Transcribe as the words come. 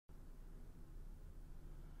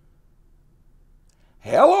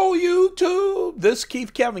Hello YouTube, this is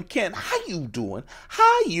Keith Kevin Kent. How you doing?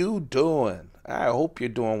 How you doing? I hope you're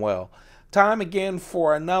doing well. Time again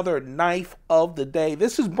for another knife of the day.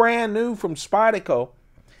 This is brand new from Spyderco.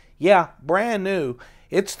 Yeah, brand new.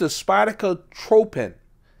 It's the Spyderco Tropen.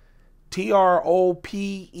 Tropen,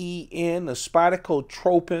 the Spyderco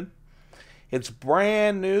Tropen. It's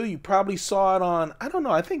brand new. You probably saw it on, I don't know,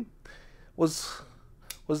 I think was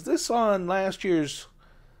this on last year's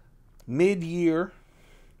mid-year?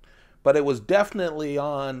 But it was definitely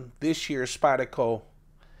on this year's Spyderco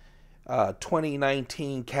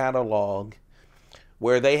 2019 catalog,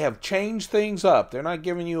 where they have changed things up. They're not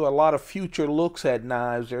giving you a lot of future looks at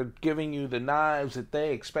knives. They're giving you the knives that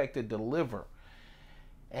they expect to deliver.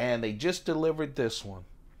 And they just delivered this one.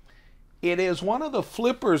 It is one of the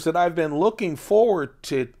flippers that I've been looking forward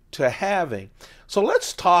to having. So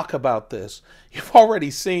let's talk about this. You've already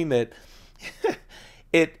seen that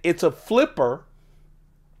it's a flipper.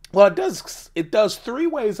 Well, it does three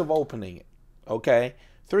ways of opening it, okay?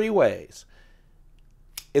 Three ways.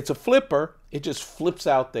 It's a flipper. It just flips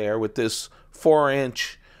out there with this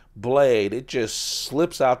 4-inch blade. It just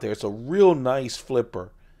slips out there. It's a real nice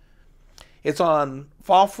flipper. It's on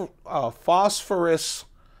phosphorus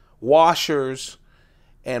washers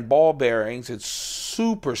and ball bearings. It's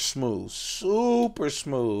super smooth,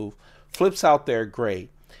 flips out there great.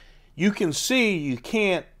 You can see, you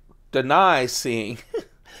can't deny seeing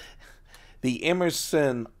the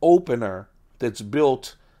Emerson opener that's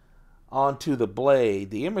built onto the blade.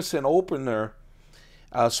 The Emerson opener,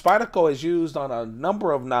 Spyderco has used on a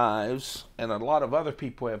number of knives, and a lot of other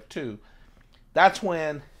people have too. That's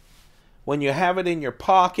when you have it in your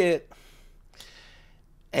pocket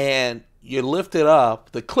and you lift it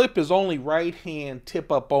up, the clip is only right hand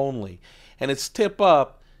tip up only. And it's tip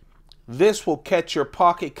up, this will catch your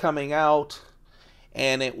pocket coming out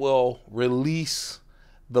and it will release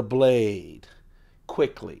the blade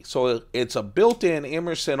quickly. So it's a built-in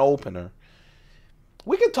Emerson opener.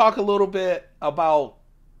 We can talk a little bit about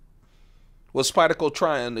was Spyderco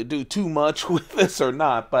trying to do too much with this or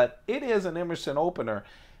not, but it is an Emerson opener,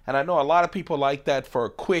 and I know a lot of people like that for a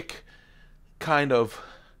quick kind of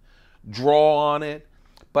draw on it,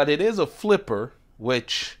 but it is a flipper,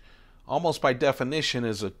 which almost by definition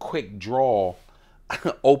is a quick draw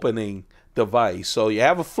opening device. So you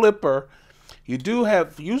have a flipper. You do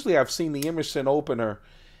have, usually I've seen the Emerson opener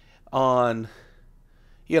on,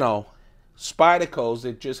 Spydercos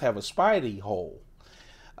that just have a Spidey hole.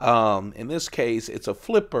 In this case, it's a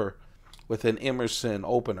flipper with an Emerson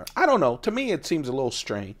opener. I don't know. To me, it seems a little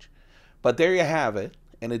strange. But there you have it.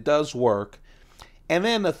 And it does work. And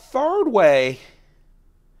then the third way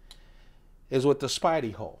is with the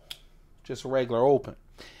Spidey hole. Just a regular open.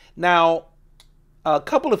 Now, a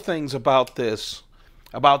couple of things about this.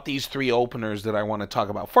 About these three openers that I want to talk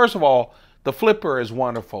about. First of all, the flipper is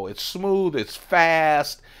wonderful. It's smooth, it's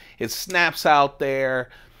fast, it snaps out there.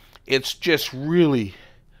 It's just really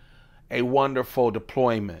a wonderful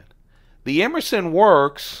deployment. The Emerson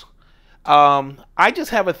works. I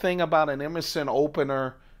just have a thing about an Emerson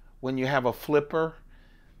opener when you have a flipper,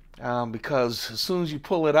 because as soon as you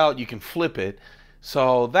pull it out, you can flip it.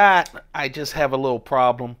 So that, I just have a little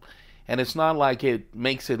problem. And it's not like it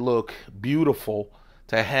makes it look beautiful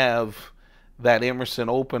to have that Emerson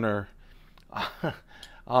opener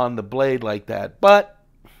on the blade like that. But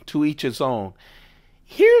to each his own.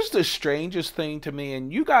 Here's the strangest thing to me,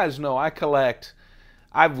 and you guys know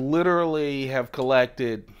I've literally have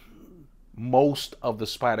collected most of the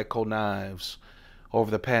Spyderco knives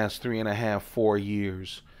over the past 3.5, 4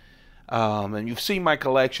 years. And you've seen my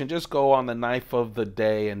collection. Just go on the knife of the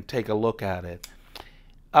day and take a look at it.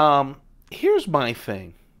 Here's my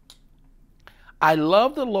thing. I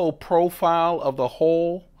love the low profile of the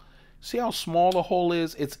hole. See how small the hole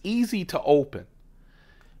is? It's easy to open.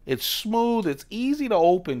 It's smooth. It's easy to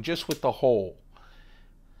open just with the hole.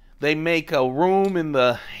 They make a room in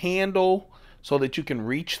the handle so that you can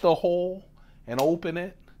reach the hole and open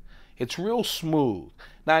it. It's real smooth.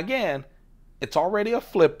 Now again, it's already a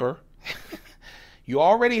flipper. You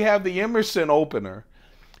already have the Emerson opener.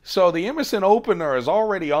 So the Emerson opener is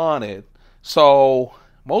already on it. So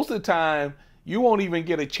most of the time, you won't even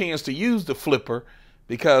get a chance to use the flipper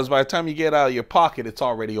because by the time you get out of your pocket, it's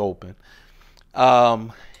already open.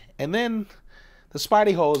 And then the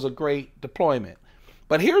Spidey hole is a great deployment.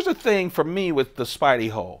 But here's the thing for me with the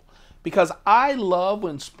Spidey hole. Because I love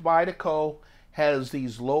when Spyderco has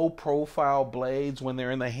these low profile blades when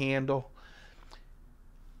they're in the handle.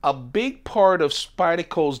 A big part of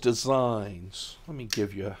Spyderco's designs, let me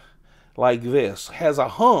give you like this, has a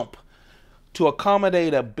hump to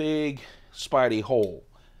accommodate a big Spidey hole.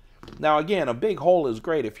 Now, again, a big hole is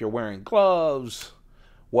great if you're wearing gloves,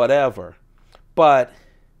 whatever. But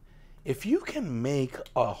if you can make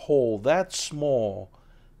a hole that small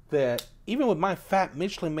that even with my fat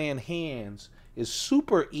Michelin Man hands is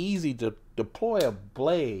super easy to deploy a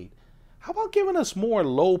blade, how about giving us more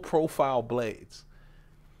low profile blades?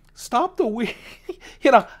 Stop the weird,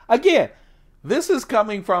 again, this is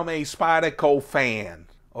coming from a Spyderco fan,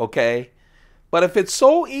 okay? But if it's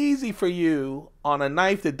so easy for you on a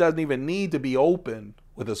knife that doesn't even need to be opened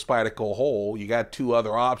with a Spyderco hole, you got two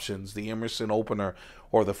other options, the Emerson opener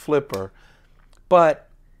or the flipper. But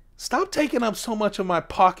stop taking up so much of my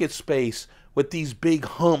pocket space with these big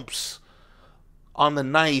humps on the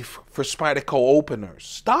knife for Spyderco openers.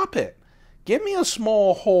 Stop it. Give me a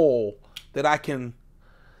small hole that I can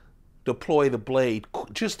deploy the blade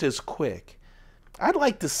just as quick. I'd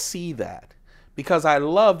like to see that because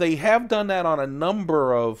they have done that on a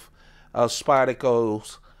number of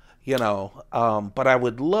Spydercos, but I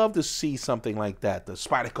would love to see something like that. The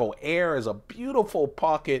Spyderco Air is a beautiful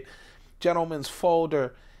pocket gentleman's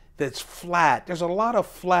folder that's flat. There's a lot of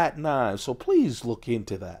flat knives, so please look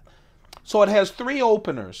into that. So it has 3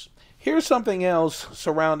 openers. Here's something else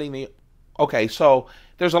surrounding the... Okay, so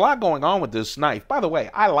there's a lot going on with this knife. By the way,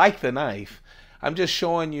 I like the knife. I'm just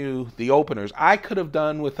showing you the openers. I could have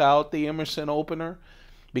done without the Emerson opener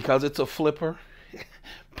because it's a flipper,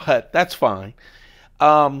 but that's fine.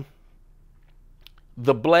 The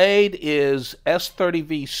blade is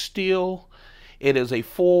S30V steel. It is a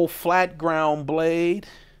full flat ground blade.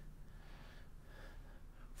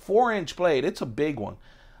 4-inch blade. It's a big one.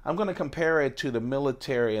 I'm going to compare it to the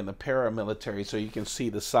military and the paramilitary so you can see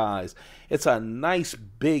the size. It's a nice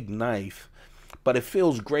big knife, but it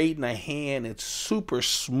feels great in the hand. It's super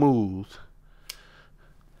smooth.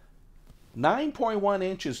 9.1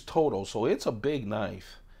 inches total, so it's a big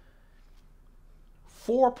knife.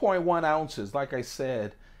 4.1 ounces, like I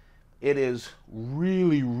said. It is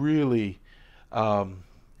really, really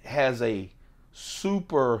has a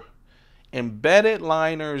super embedded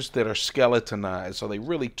liners that are skeletonized, so they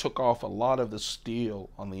really took off a lot of the steel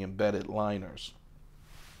on the embedded liners.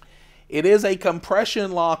 It is a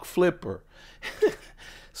compression lock flipper.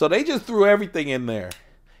 So they just threw everything in there.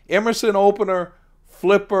 Emerson opener,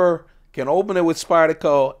 flipper, can open it with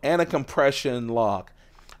Spyderco, and a compression lock.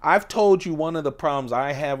 I've told you one of the problems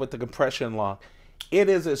I have with the compression lock. It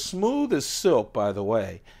is as smooth as silk, by the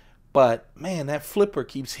way, but man, that flipper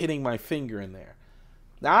keeps hitting my finger in there.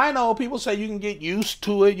 Now, I know people say you can get used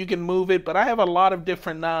to it, you can move it, but I have a lot of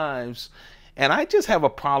different knives, and I just have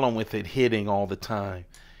a problem with it hitting all the time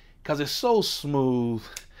because it's so smooth.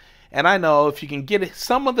 And I know if you can get it,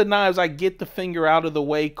 some of the knives I get the finger out of the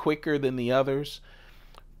way quicker than the others,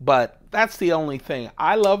 but that's the only thing.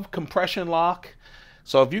 I love compression lock,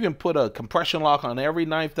 so if you can put a compression lock on every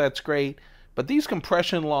knife, that's great. But these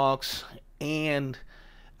compression locks and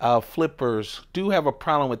flippers do have a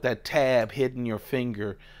problem with that tab hitting your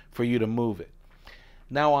finger for you to move it.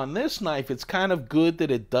 Now on this knife, it's kind of good that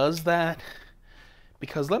it does that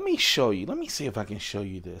because let me show you. Let me see if I can show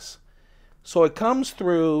you this. So it comes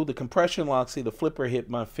through the compression lock. See, the flipper hit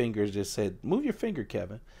my fingers, just said, move your finger,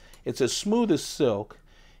 Kevin. It's as smooth as silk.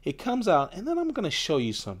 It comes out, and then I'm going to show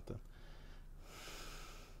you something.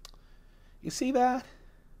 You see that?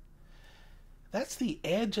 That's the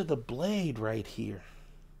edge of the blade right here.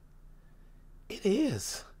 It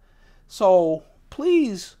is. So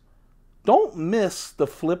please don't miss the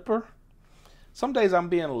flipper. Some days I'm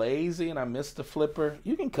being lazy and I miss the flipper.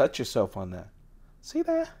 You can cut yourself on that. See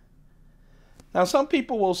that? Now some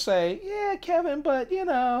people will say, yeah, Kevin, but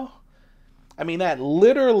I mean, that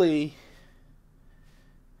literally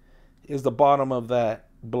is the bottom of that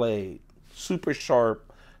blade. Super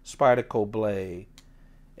sharp Spyderco blade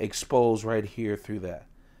exposed right here through that.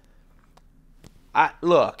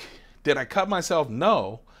 Look, did I cut myself?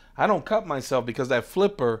 No, I don't cut myself because that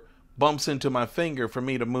flipper bumps into my finger for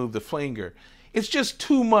me to move the finger. It's just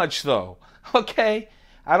too much though, okay?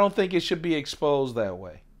 I don't think it should be exposed that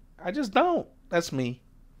way. I just don't. That's me.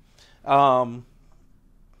 Something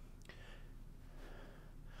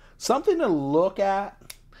to look at.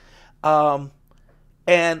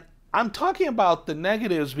 And I'm talking about the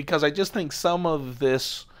negatives because I just think some of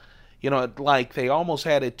this, like they almost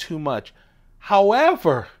had it too much.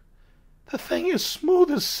 However, the thing is smooth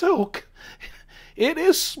as silk. It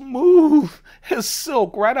is smooth as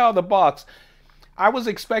silk right out of the box. I was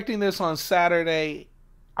expecting this on Saturday.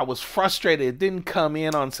 I was frustrated. It didn't come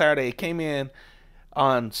in on Saturday. It came in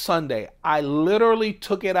on Sunday. I literally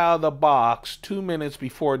took it out of the box 2 minutes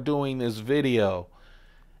before doing this video.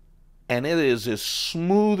 And it is as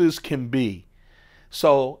smooth as can be.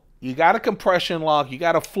 So You got a compression lock, you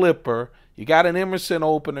got a flipper, you got an Emerson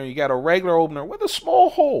opener, you got a regular opener with a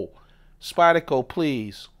small hole. Spyderco,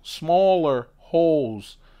 please, smaller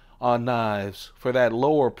holes on knives for that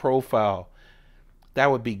lower profile.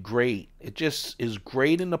 That would be great. It just is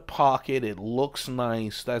great in the pocket. It looks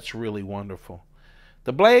nice. That's really wonderful.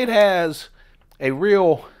 The blade has a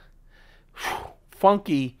real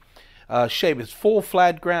funky shape. It's full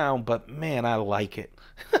flat ground, but man, I like it.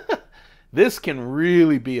 This can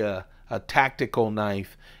really be a tactical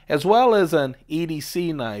knife as well as an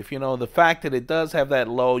EDC knife. You know, the fact that it does have that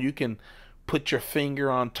low, you can put your finger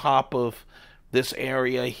on top of this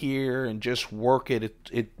area here and just work it.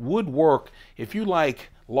 It would work if you like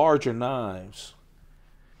larger knives.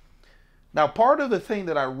 Now, part of the thing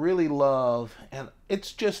that I really love, and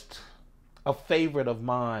it's just a favorite of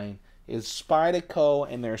mine, is Spyderco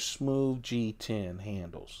and their smooth G10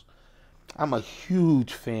 handles. I'm a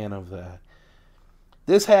huge fan of that.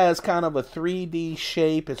 This has kind of a 3D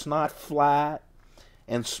shape. It's not flat.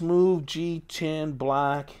 And smooth G10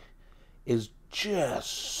 black is just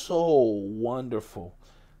so wonderful.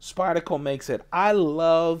 Spyderco makes it. I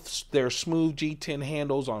love their smooth G10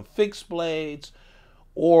 handles on fixed blades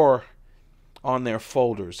or on their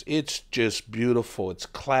folders. It's just beautiful. It's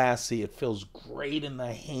classy. It feels great in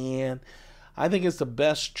the hand. I think it's the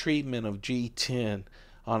best treatment of G10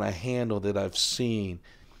 on a handle that I've seen.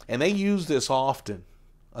 And they use this often.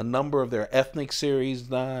 A number of their ethnic series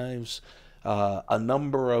knives, a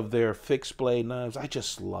number of their fixed blade knives. I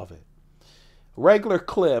just love it. Regular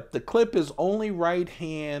clip. The clip is only right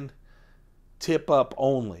hand tip up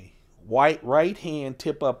only. Right hand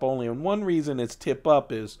tip up only. And one reason it's tip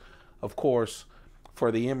up is, of course, for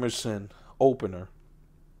the Emerson opener.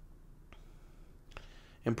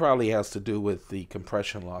 And probably has to do with the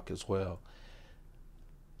compression lock as well.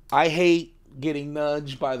 I hate getting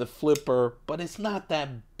nudged by the flipper, but it's not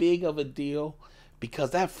that big of a deal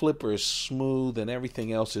because that flipper is smooth and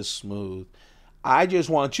everything else is smooth. I just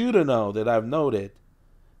want you to know that I've noted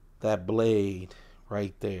that blade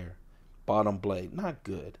right there, bottom blade, not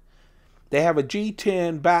good. They have a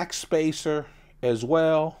G10 back spacer as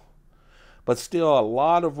well, but still a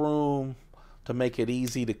lot of room to make it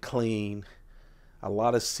easy to clean, a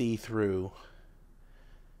lot of see-through.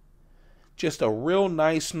 Just a real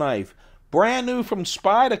nice knife. Brand new from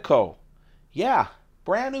Spyderco. Yeah,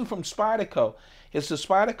 brand new from Spyderco. It's the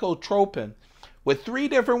Spyderco Tropen with 3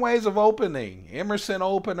 different ways of opening. Emerson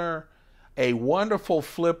opener, a wonderful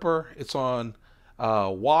flipper. It's on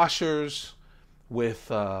washers with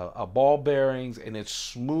ball bearings, and it's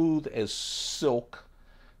smooth as silk.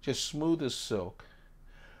 Just smooth as silk.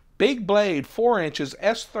 Big blade, 4 inches,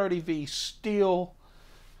 S30V steel.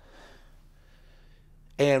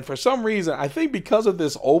 And for some reason, I think because of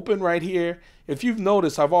this open right here, if you've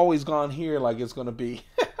noticed, I've always gone here like it's going to be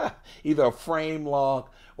either a frame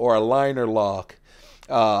lock or a liner lock.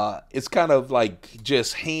 It's kind of like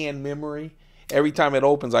just hand memory. Every time it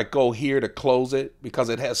opens, I go here to close it because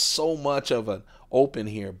it has so much of an open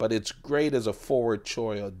here. But it's great as a forward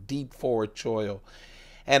choil, a deep forward choil.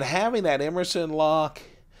 And having that Emerson lock,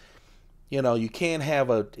 you know, you can't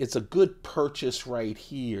have it's a good purchase right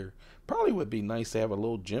here. Probably would be nice to have a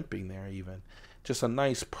little jimping there even. Just a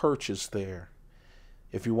nice purchase there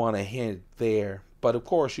if you want to hit there. But of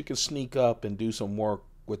course, you can sneak up and do some work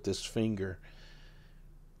with this finger.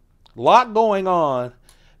 Lot going on.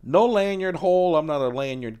 No lanyard hole. I'm not a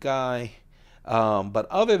lanyard guy. But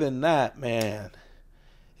other than that, man,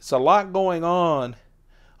 it's a lot going on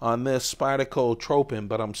this Spyderco Tropen.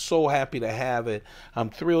 But I'm so happy to have it. I'm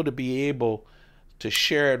thrilled to be able to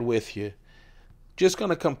share it with you. Just going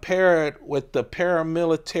to compare it with the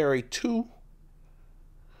Paramilitary 2.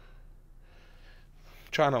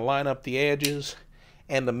 Trying to line up the edges.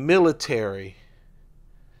 And the Military.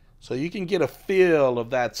 So you can get a feel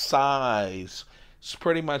of that size. It's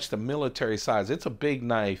pretty much the military size. It's a big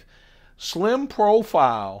knife. Slim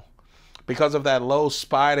profile because of that low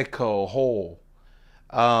Spyderco hole.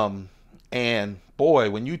 And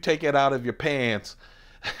boy, when you take it out of your pants,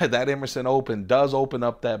 that Emerson Open does open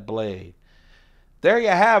up that blade. There you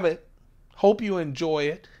have it. Hope you enjoy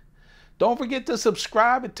it. Don't forget to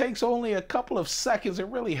subscribe. It takes only a couple of seconds. It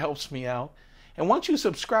really helps me out. And once you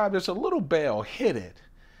subscribe, there's a little bell. Hit it.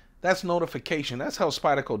 That's notification. That's how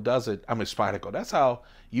Spyderco does it. I mean, Spyderco. That's how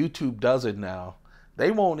YouTube does it now.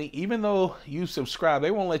 They won't, even though you subscribe,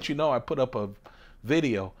 they won't let you know I put up a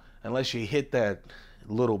video unless you hit that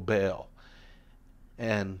little bell.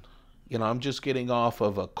 And, you know, I'm just getting off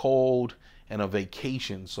of a cold and a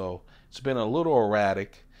vacation, so it's been a little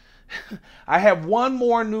erratic. I have one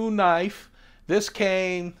more new knife This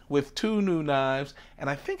came with 2 new knives, and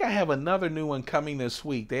I think I have another new one coming this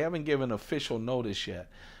week. They haven't given official notice yet,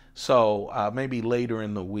 so maybe later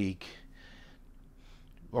in the week.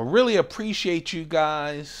 I really appreciate you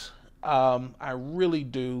guys. I really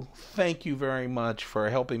do. Thank you very much for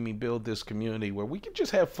helping me build this community where we can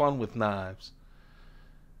just have fun with knives.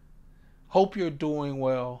 Hope you're doing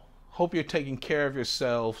well. Hope you're taking care of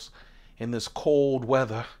yourselves in this cold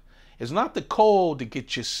weather. It's not the cold that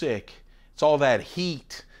gets you sick. It's all that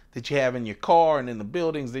heat that you have in your car and in the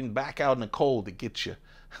buildings, then back out in the cold that gets you.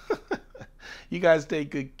 You guys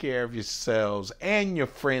take good care of yourselves and your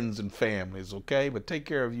friends and families, okay? But take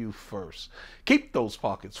care of you first. Keep those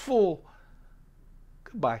pockets full.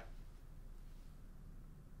 Goodbye.